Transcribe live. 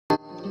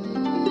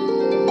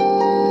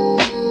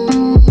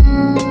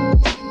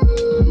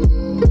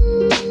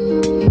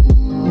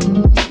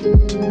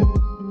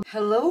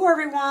Hello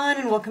everyone,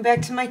 and welcome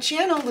back to my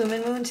channel,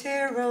 Lumen Moon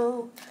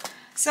Tarot.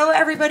 So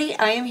everybody,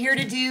 I am here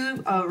to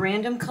do a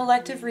random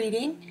collective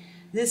reading.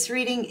 This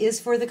reading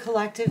is for the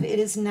collective. It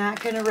is not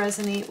going to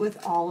resonate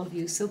with all of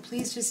you, so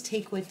please just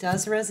take what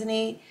does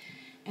resonate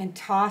and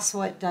toss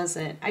what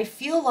doesn't. I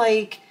feel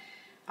like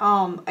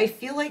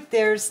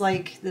there's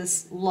like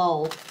this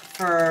lull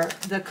for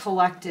the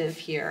collective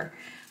here,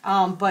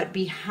 but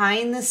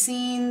behind the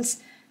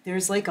scenes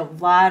there's like a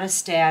lot of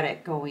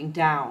static going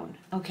down.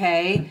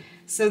 Okay.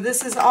 So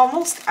this is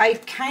almost, I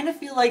kind of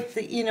feel like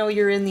that,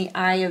 you're in the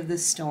eye of the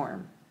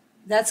storm.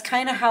 That's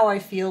kind of how I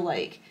feel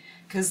like,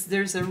 because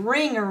there's a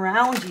ring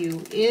around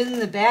you in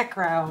the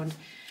background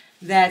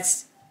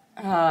that's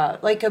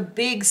like a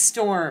big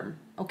storm,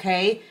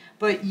 okay?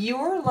 But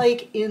you're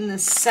like in the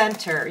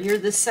center. You're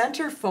the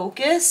center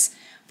focus,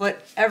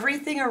 but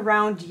everything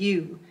around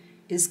you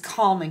is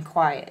calm and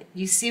quiet.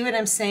 You see what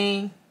I'm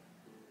saying?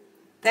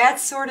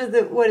 That's sort of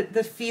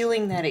the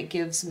feeling that it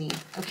gives me,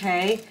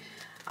 okay?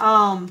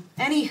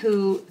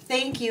 Anywho,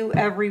 thank you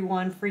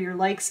everyone for your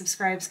likes,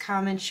 subscribes,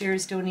 comments,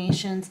 shares,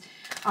 donations,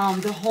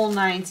 the whole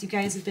nines. You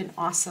guys have been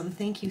awesome.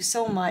 Thank you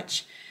so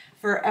much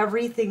for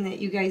everything that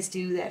you guys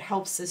do that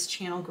helps this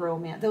channel grow,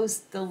 man.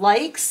 The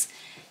likes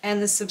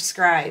and the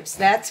subscribes,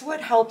 that's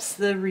what helps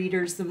the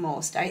readers the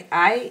most.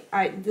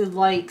 The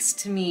likes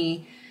to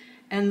me,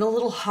 and the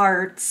little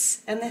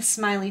hearts and the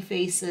smiley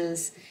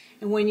faces,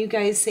 and when you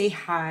guys say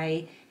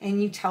hi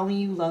and you tell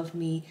me you love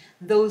me,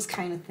 those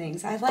kind of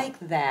things. I like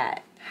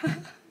that.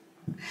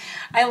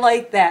 I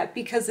like that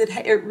because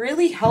it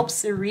really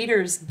helps the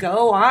readers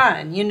go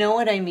on. You know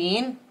what I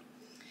mean?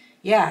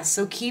 Yeah,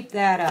 so keep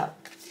that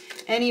up.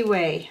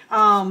 Anyway,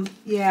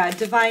 yeah,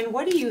 Divine,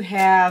 what do you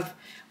have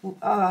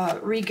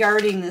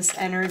regarding this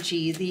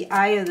energy, the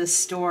eye of the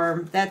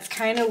storm? That's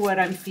kind of what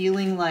I'm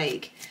feeling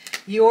like.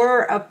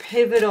 You're a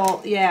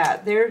pivotal,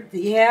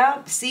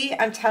 yeah, see,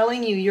 I'm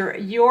telling you,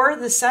 you're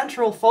the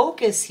central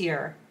focus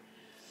here.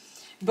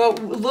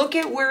 But look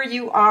at where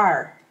you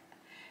are.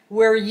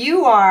 Where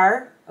you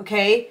are,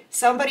 okay,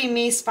 somebody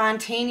may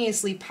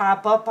spontaneously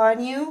pop up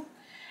on you.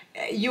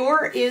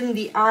 You're in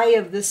the eye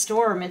of the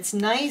storm. It's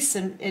nice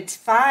and it's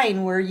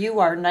fine where you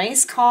are.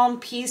 Nice, calm,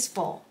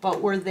 peaceful. But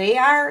where they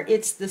are,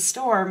 it's the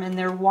storm and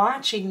they're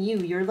watching you.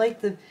 You're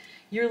like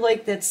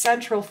that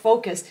central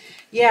focus.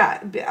 Yeah,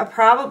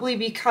 probably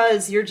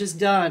because you're just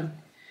done.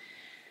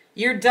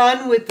 You're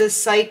done with this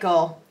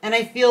cycle. And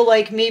I feel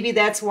like maybe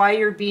that's why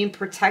you're being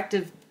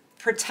protected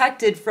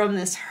from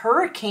this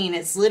hurricane.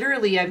 It's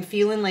literally, I'm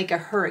feeling like a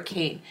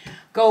hurricane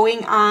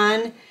going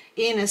on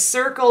in a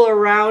circle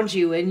around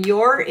you, and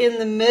you're in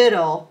the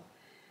middle,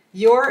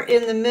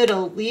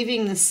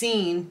 leaving the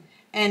scene,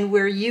 and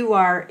where you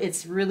are,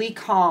 it's really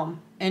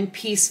calm and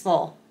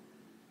peaceful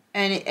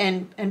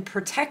and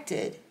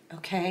protected,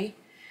 okay?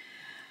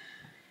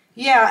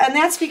 Yeah, and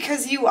that's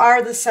because you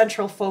are the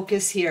central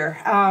focus here.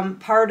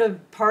 Part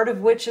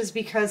of which is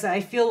because I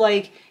feel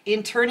like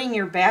in turning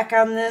your back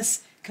on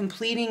this,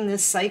 completing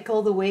this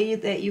cycle the way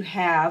that you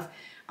have,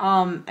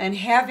 and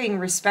having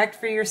respect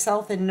for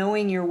yourself and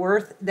knowing your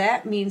worth,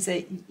 that means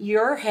that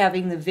you're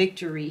having the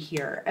victory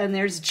here. And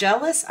there's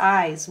jealous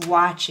eyes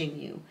watching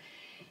you,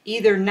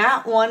 either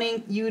not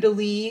wanting you to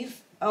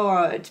leave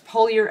or to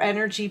pull your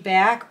energy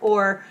back,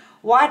 or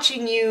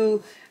watching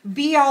you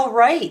be all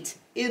right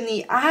in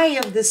the eye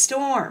of the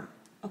storm,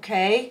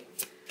 okay?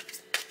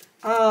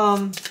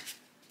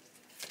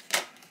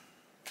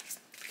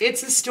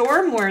 It's a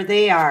storm where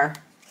they are.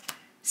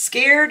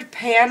 Scared,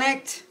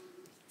 panicked,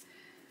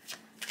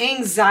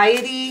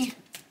 anxiety,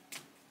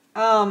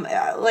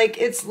 like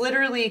it's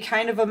literally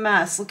kind of a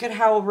mess. Look at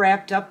how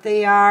wrapped up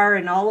they are,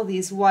 and all of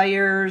these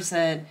wires,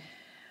 and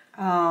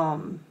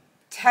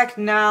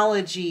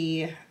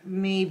technology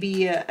may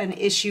be an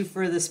issue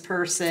for this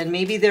person.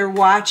 Maybe they're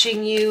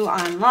watching you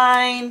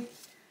online,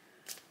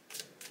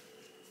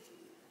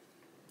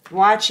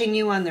 watching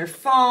you on their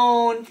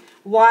phone,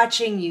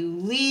 watching you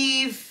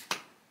leave,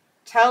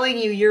 telling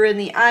you you're in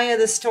the eye of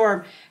the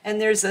storm,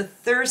 and there's a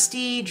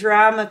thirsty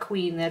drama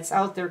queen that's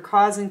out there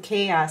causing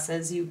chaos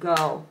as you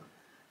go.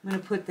 I'm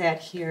going to put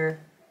that here.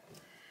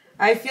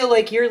 I feel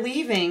like you're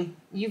leaving.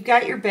 You've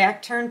got your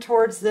back turned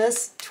towards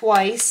this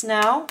twice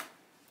now.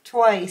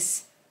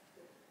 Twice.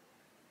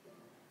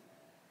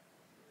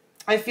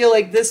 I feel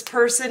like this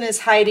person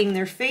is hiding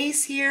their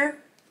face here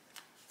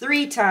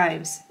 3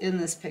 times in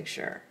this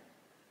picture.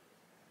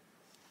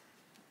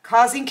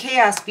 Causing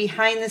chaos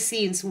behind the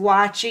scenes,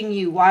 watching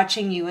you,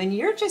 and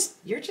you're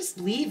just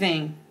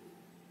leaving.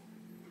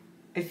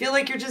 I feel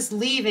like you're just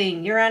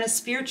leaving. You're on a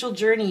spiritual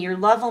journey. You're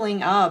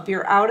leveling up.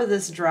 You're out of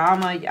this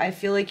drama. I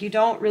feel like you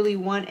don't really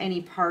want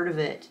any part of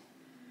it.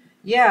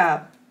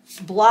 Yeah,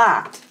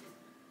 blocked,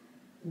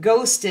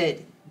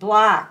 ghosted,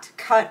 blocked,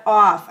 cut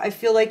off. I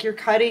feel like you're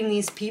cutting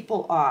these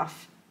people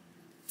off.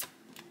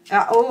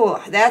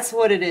 Oh, that's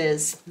what it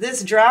is.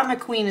 This drama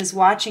queen is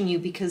watching you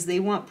because they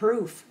want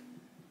proof.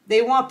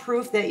 They want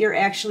proof that you're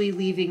actually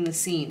leaving the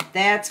scene.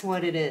 That's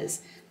what it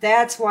is.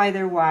 That's why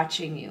they're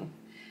watching you.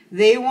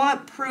 They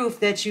want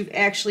proof that you've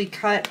actually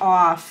cut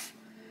off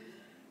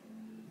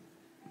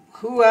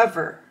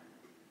whoever.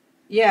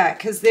 Yeah,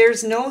 because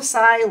there's no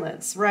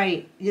silence,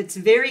 right? It's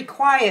very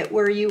quiet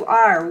where you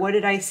are. What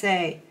did I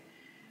say?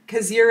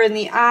 Because you're in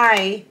the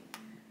eye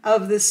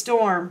of the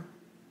storm.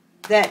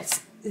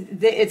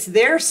 It's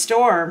their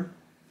storm.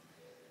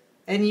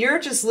 And you're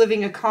just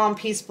living a calm,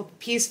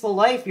 peaceful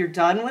life. You're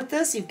done with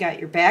this. You've got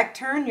your back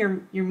turned.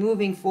 You're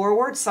moving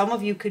forward. Some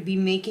of you could be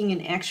making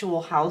an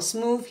actual house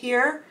move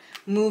here,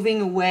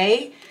 moving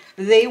away.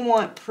 They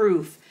want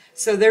proof.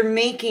 So they're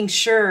making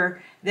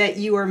sure that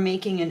you are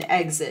making an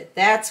exit.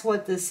 That's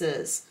what this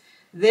is.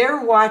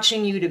 They're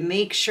watching you to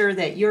make sure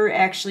that you're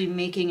actually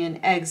making an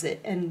exit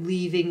and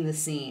leaving the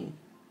scene.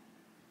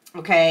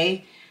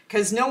 Okay?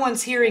 Because no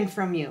one's hearing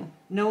from you.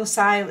 No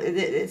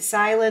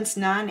silence,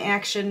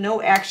 non-action,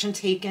 no action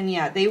taken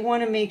yet. They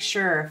want to make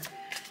sure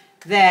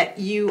that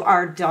you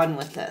are done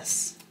with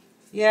this.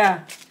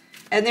 Yeah.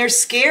 And they're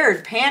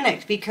scared,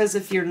 panicked, because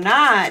if you're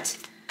not,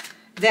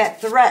 that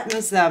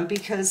threatens them,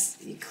 because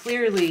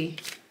clearly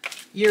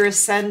you're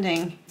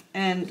ascending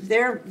and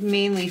they're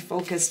mainly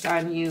focused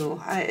on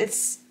you.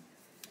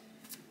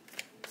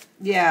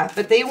 Yeah,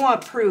 but they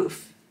want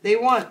proof. They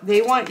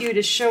want you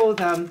to show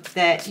them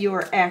that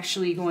you're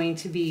actually going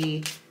to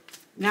be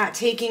not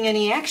taking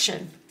any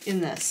action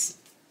in this.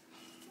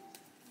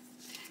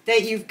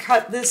 That you've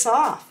cut this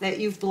off, that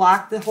you've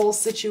blocked the whole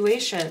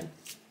situation.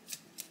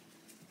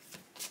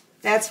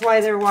 That's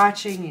why they're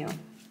watching you.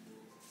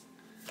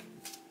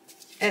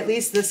 At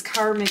least this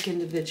karmic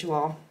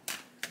individual.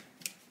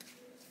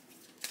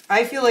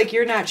 I feel like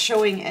you're not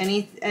showing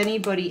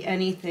anybody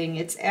anything.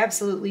 It's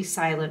absolutely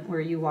silent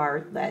where you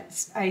are.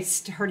 I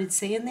started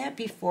saying that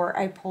before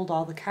I pulled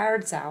all the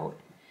cards out.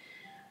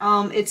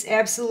 It's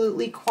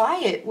absolutely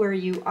quiet where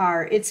you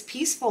are. It's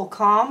peaceful,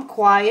 calm,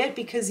 quiet,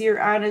 because you're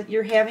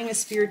having a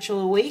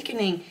spiritual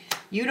awakening.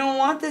 You don't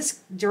want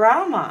this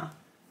drama.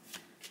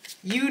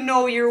 You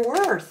know your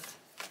worth.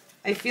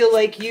 I feel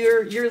like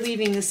you're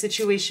leaving the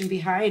situation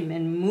behind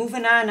and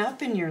moving on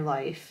up in your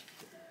life.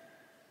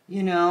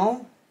 You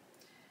know?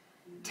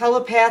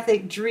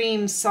 Telepathic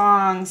dreams,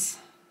 songs.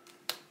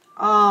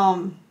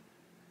 I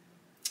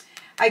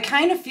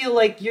kind of feel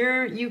like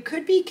you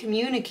could be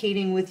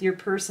communicating with your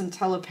person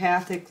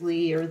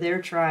telepathically, or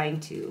they're trying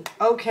to.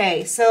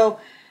 Okay, so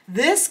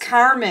this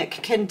karmic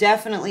can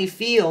definitely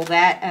feel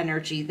that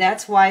energy.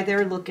 That's why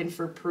they're looking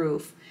for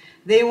proof.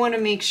 They want to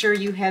make sure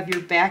you have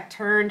your back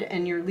turned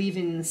and you're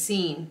leaving the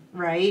scene,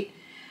 right?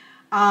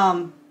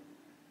 But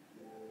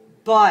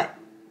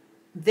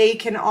they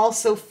can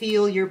also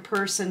feel your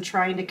person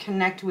trying to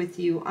connect with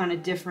you on a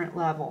different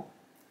level,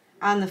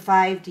 on the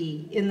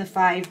 5D, in the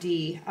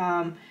 5D,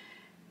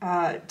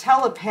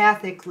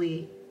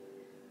 telepathically.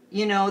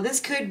 You know,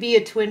 this could be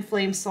a twin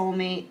flame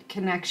soulmate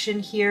connection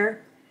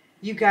here.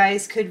 You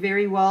guys could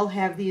very well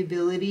have the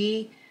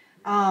ability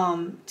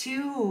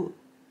to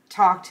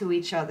talk to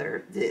each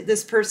other.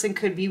 This person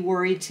could be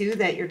worried too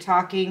that you're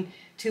talking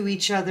to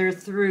each other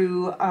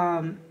through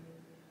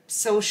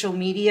social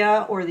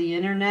media or the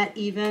internet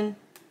even.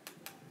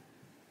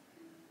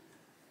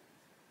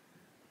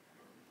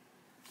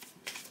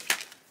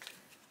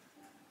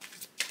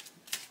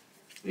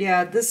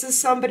 Yeah, this is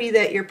somebody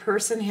that your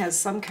person has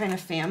some kind of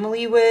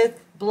family with,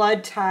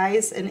 blood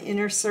ties, an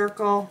inner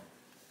circle,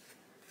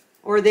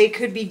 or they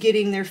could be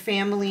getting their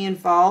family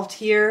involved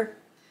here.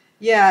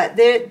 Yeah,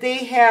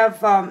 they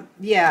have,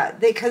 yeah,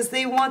 because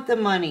they want the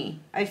money,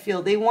 I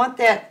feel. They want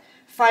that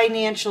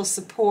financial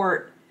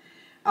support.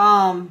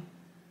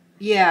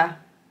 Yeah,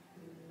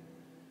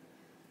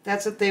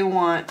 that's what they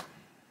want.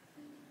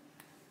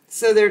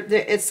 So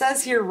it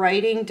says here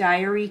writing,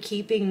 diary,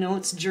 keeping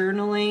notes,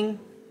 journaling.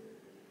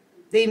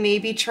 They may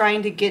be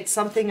trying to get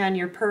something on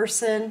your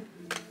person.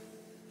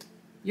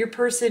 Your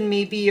person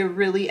may be a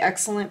really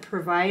excellent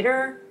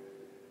provider.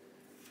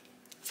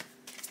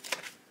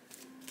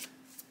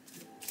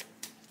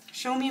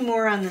 Show me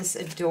more on this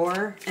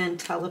adore and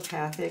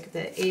telepathic,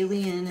 the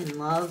alien and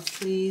love,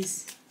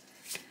 please.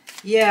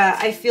 Yeah,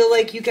 I feel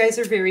like you guys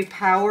are very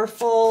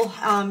powerful.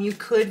 You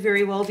could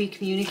very well be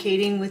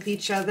communicating with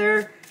each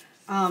other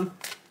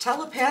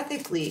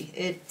telepathically.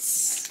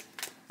 It's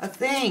a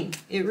thing.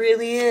 It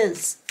really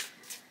is.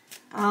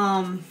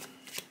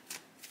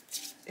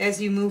 As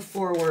you move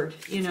forward,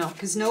 you know,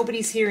 because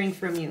nobody's hearing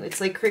from you.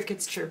 It's like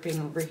crickets chirping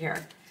over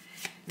here.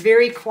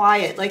 Very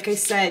quiet. Like I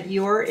said,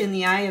 you're in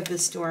the eye of the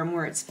storm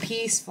where it's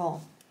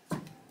peaceful.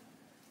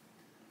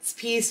 It's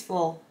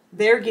peaceful.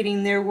 They're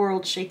getting their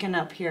world shaken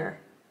up here.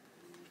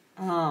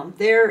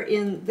 They're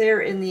in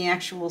the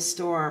actual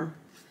storm.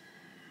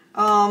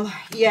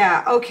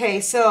 Yeah, okay,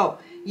 so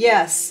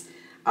yes.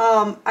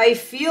 I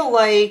feel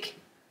like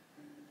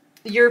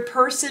your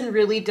person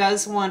really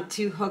does want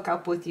to hook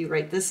up with you,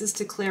 right? This is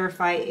to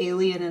clarify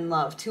alien and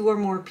love. 2 or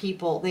more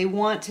people. They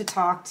want to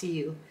talk to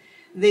you.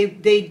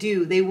 They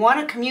do. They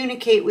want to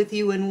communicate with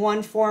you in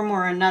one form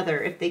or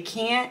another. If they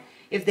can't,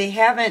 if they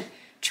haven't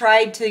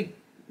tried to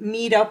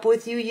meet up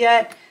with you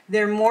yet,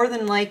 they're more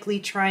than likely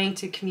trying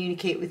to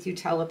communicate with you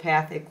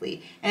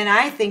telepathically. And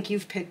I think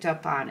you've picked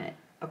up on it,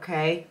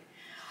 okay?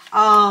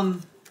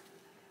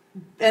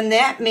 And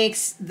that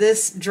makes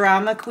this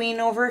drama queen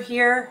over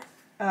here,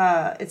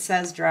 it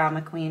says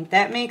drama queen,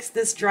 that makes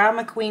this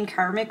drama queen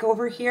karmic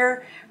over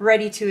here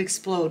ready to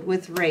explode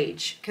with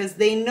rage, because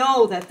they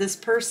know that this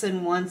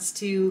person wants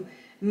to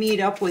meet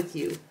up with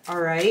you,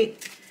 all right?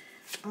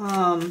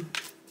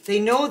 They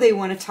know they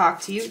want to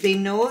talk to you. They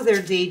know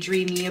they're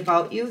daydreaming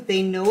about you.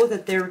 They know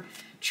that they're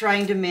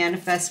trying to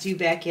manifest you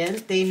back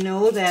in. They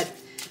know that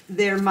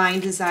their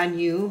mind is on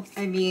you.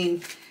 I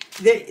mean,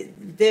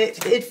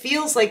 it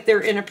feels like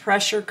they're in a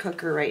pressure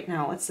cooker right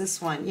now. It's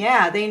this one.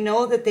 Yeah, they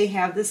know that they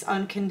have this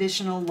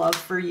unconditional love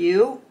for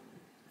you.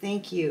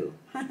 Thank you.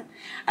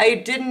 I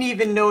didn't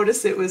even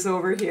notice it was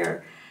over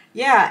here.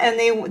 Yeah,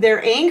 and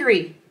they're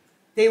angry.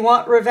 They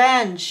want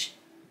revenge.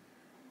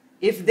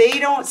 If they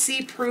don't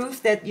see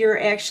proof that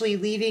you're actually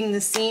leaving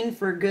the scene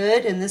for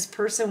good and this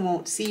person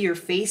won't see your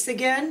face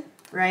again,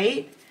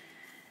 right?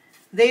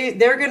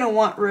 They're going to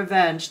want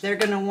revenge. They're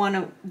going to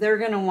want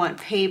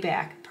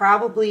payback,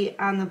 probably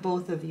on the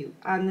both of you,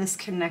 on this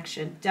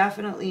connection,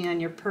 definitely on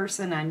your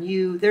person, on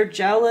you. They're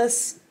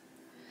jealous.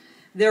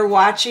 They're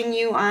watching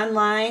you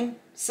online,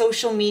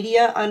 social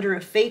media, under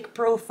a fake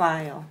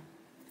profile.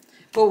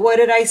 But what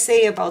did I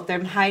say about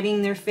them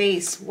hiding their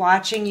face,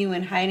 watching you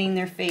and hiding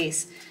their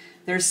face?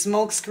 They're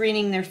smoke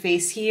screening their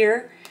face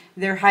here.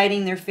 They're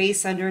hiding their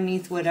face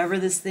underneath whatever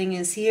this thing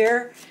is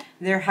here.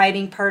 They're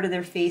hiding part of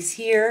their face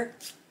here.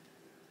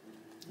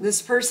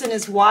 This person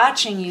is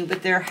watching you,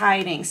 but they're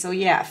hiding. So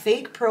yeah,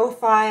 fake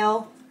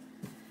profile.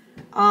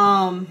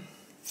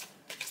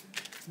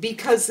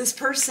 Because this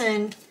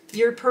person,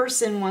 your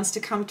person, wants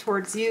to come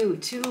towards you.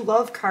 2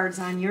 love cards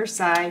on your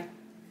side.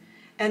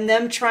 And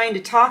them trying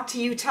to talk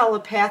to you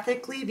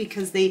telepathically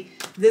because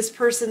this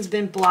person's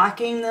been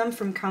blocking them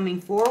from coming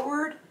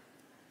forward.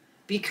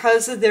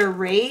 Because of their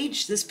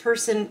rage, this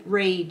person,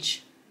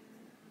 rage.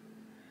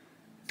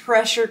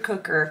 Pressure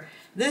cooker.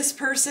 This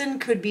person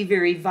could be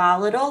very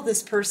volatile.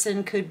 This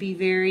person could be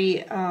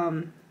very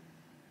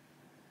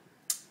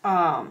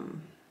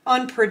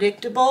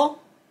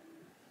unpredictable.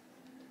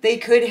 They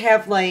could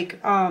have like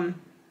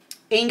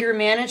anger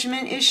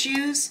management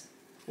issues,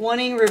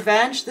 wanting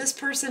revenge. This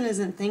person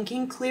isn't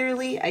thinking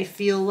clearly. I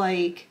feel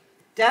like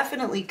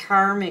definitely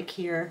karmic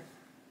here.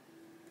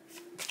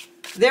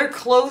 They're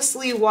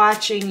closely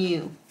watching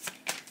you.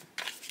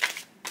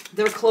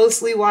 They're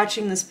closely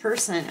watching this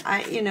person.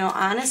 You know,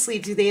 honestly,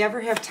 do they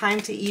ever have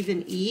time to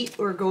even eat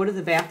or go to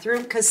the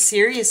bathroom? Because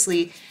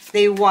seriously,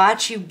 they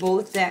watch you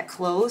both that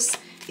close.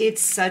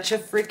 It's such a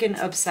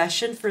freaking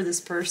obsession for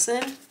this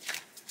person.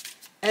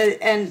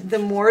 And the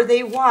more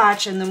they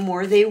watch and the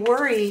more they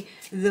worry,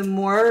 the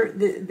more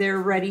they're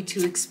ready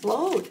to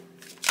explode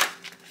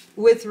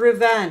with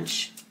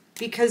revenge.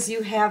 Because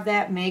you have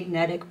that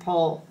magnetic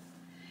pull.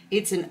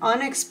 It's an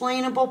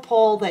unexplainable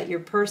pull that your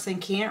person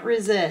can't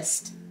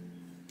resist.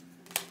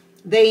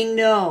 They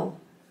know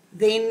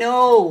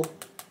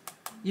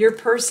your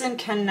person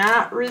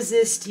cannot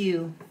resist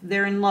you.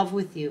 They're in love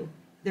with you.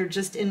 They're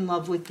just in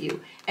love with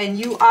you. And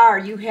you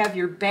have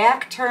your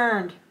back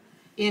turned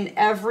in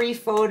every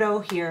photo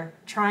here,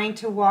 trying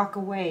to walk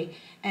away.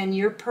 And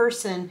your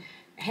person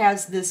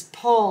has this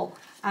pull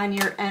on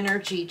your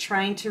energy,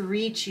 trying to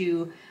reach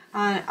you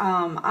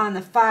on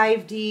the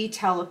 5D,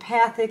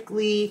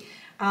 telepathically,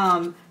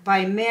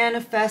 by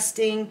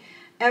manifesting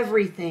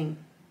everything.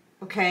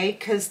 Okay,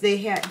 because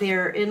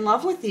they're in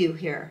love with you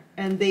here,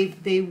 and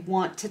they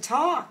want to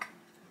talk.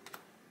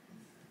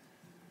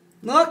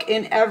 Look,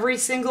 in every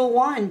single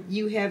one,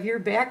 you have your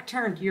back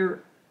turned.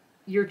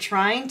 You're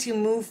trying to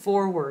move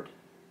forward.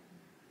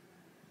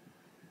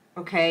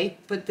 Okay,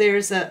 but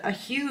there's a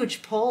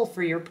huge pull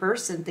for your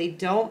person. They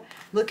don't,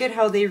 look at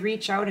how they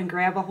reach out and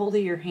grab a hold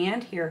of your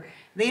hand here.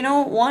 They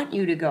don't want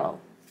you to go.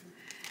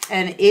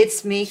 And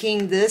it's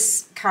making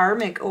this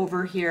karmic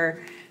over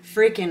here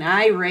freaking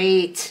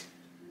irate.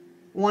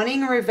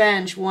 Wanting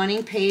revenge,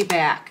 wanting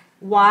payback,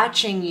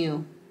 watching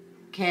you,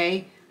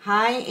 okay?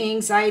 High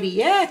anxiety,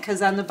 yeah,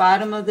 because on the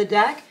bottom of the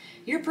deck,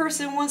 your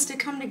person wants to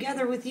come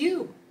together with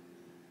you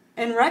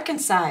and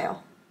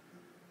reconcile.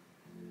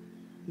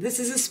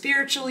 This is a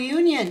spiritual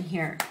union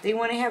here. They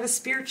want to have a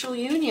spiritual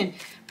union,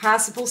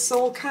 possible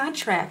soul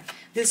contract.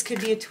 This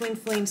could be a twin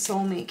flame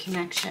soulmate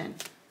connection.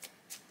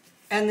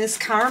 And this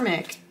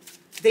karmic,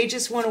 they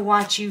just want to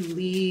watch you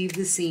leave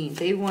the scene.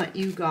 They want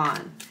you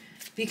gone.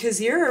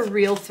 Because you're a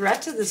real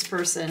threat to this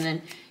person,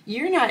 and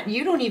you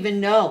don't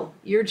even know.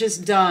 You're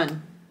just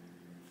done.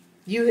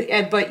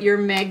 But you're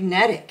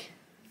magnetic.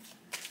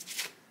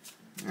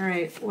 All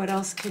right, what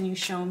else can you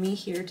show me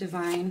here,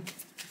 Divine?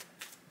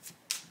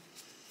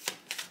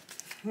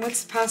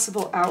 What's the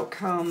possible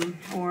outcome?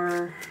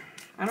 Or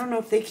I don't know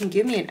if they can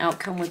give me an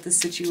outcome with the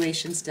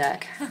situations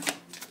deck.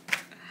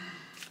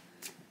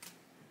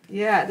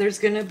 Yeah, there's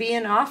going to be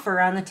an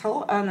offer on the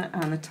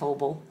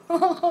table.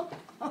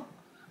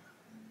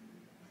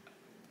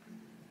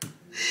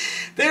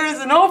 There is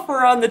an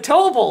offer on the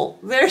table.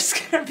 There's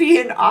going to be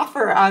an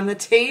offer on the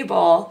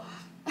table.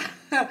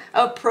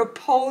 A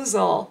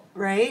proposal,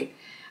 right?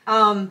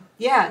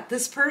 Yeah,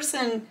 this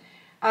person,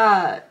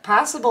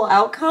 possible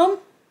outcome.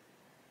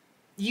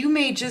 You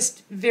may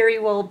just very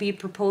well be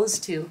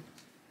proposed to.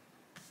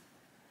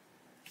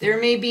 There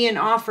may be an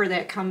offer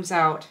that comes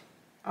out.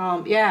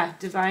 Yeah,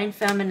 divine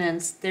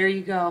feminines. There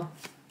you go.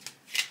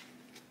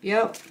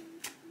 Yep.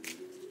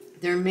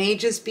 There may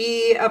just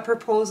be a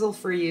proposal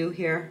for you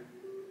here.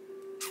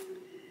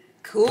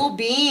 Cool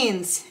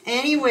beans.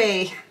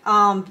 Anyway,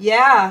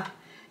 yeah,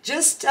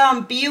 just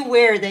be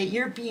aware that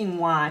you're being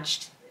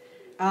watched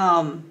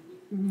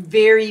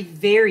very,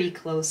 very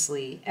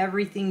closely.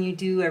 Everything you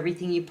do,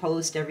 everything you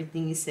post,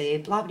 everything you say,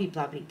 blah, blah,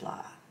 blah, blah,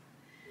 blah.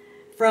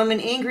 From an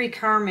angry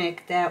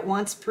karmic that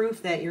wants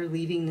proof that you're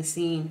leaving the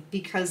scene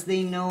because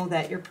they know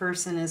that your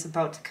person is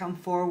about to come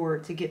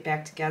forward to get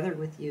back together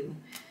with you.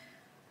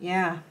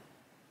 Yeah,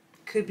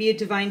 could be a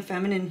divine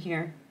feminine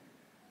here.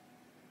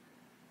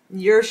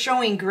 You're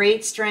showing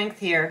great strength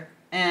here,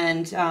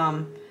 and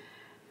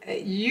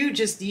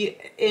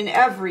in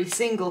every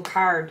single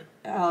card,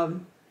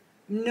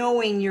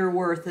 knowing your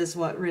worth is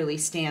what really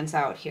stands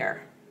out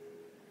here.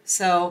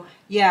 So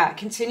yeah,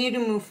 continue to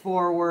move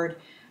forward.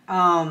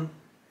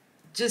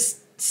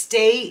 Just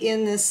stay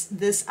in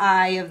this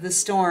eye of the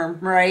storm,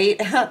 right?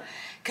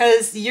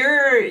 Because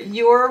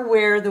you're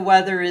where the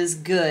weather is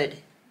good.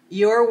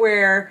 You're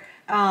where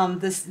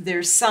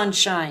there's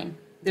sunshine,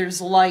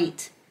 there's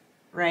light,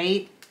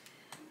 right?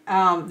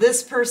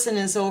 This person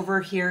is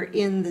over here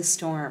in the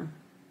storm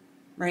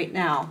right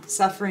now,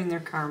 suffering their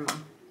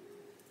karma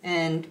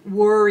and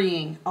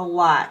worrying a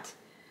lot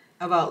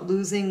about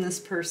losing this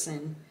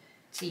person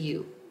to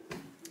you.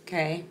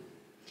 Okay?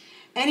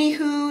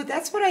 Anywho,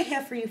 that's what I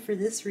have for you for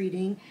this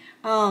reading.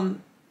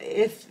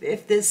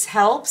 If this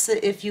helps,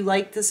 if you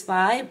like this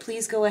vibe,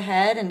 please go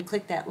ahead and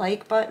click that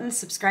like button.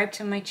 Subscribe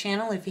to my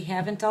channel if you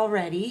haven't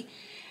already.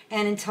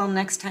 And until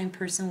next time,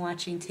 person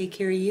watching, take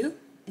care of you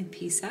and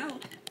peace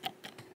out.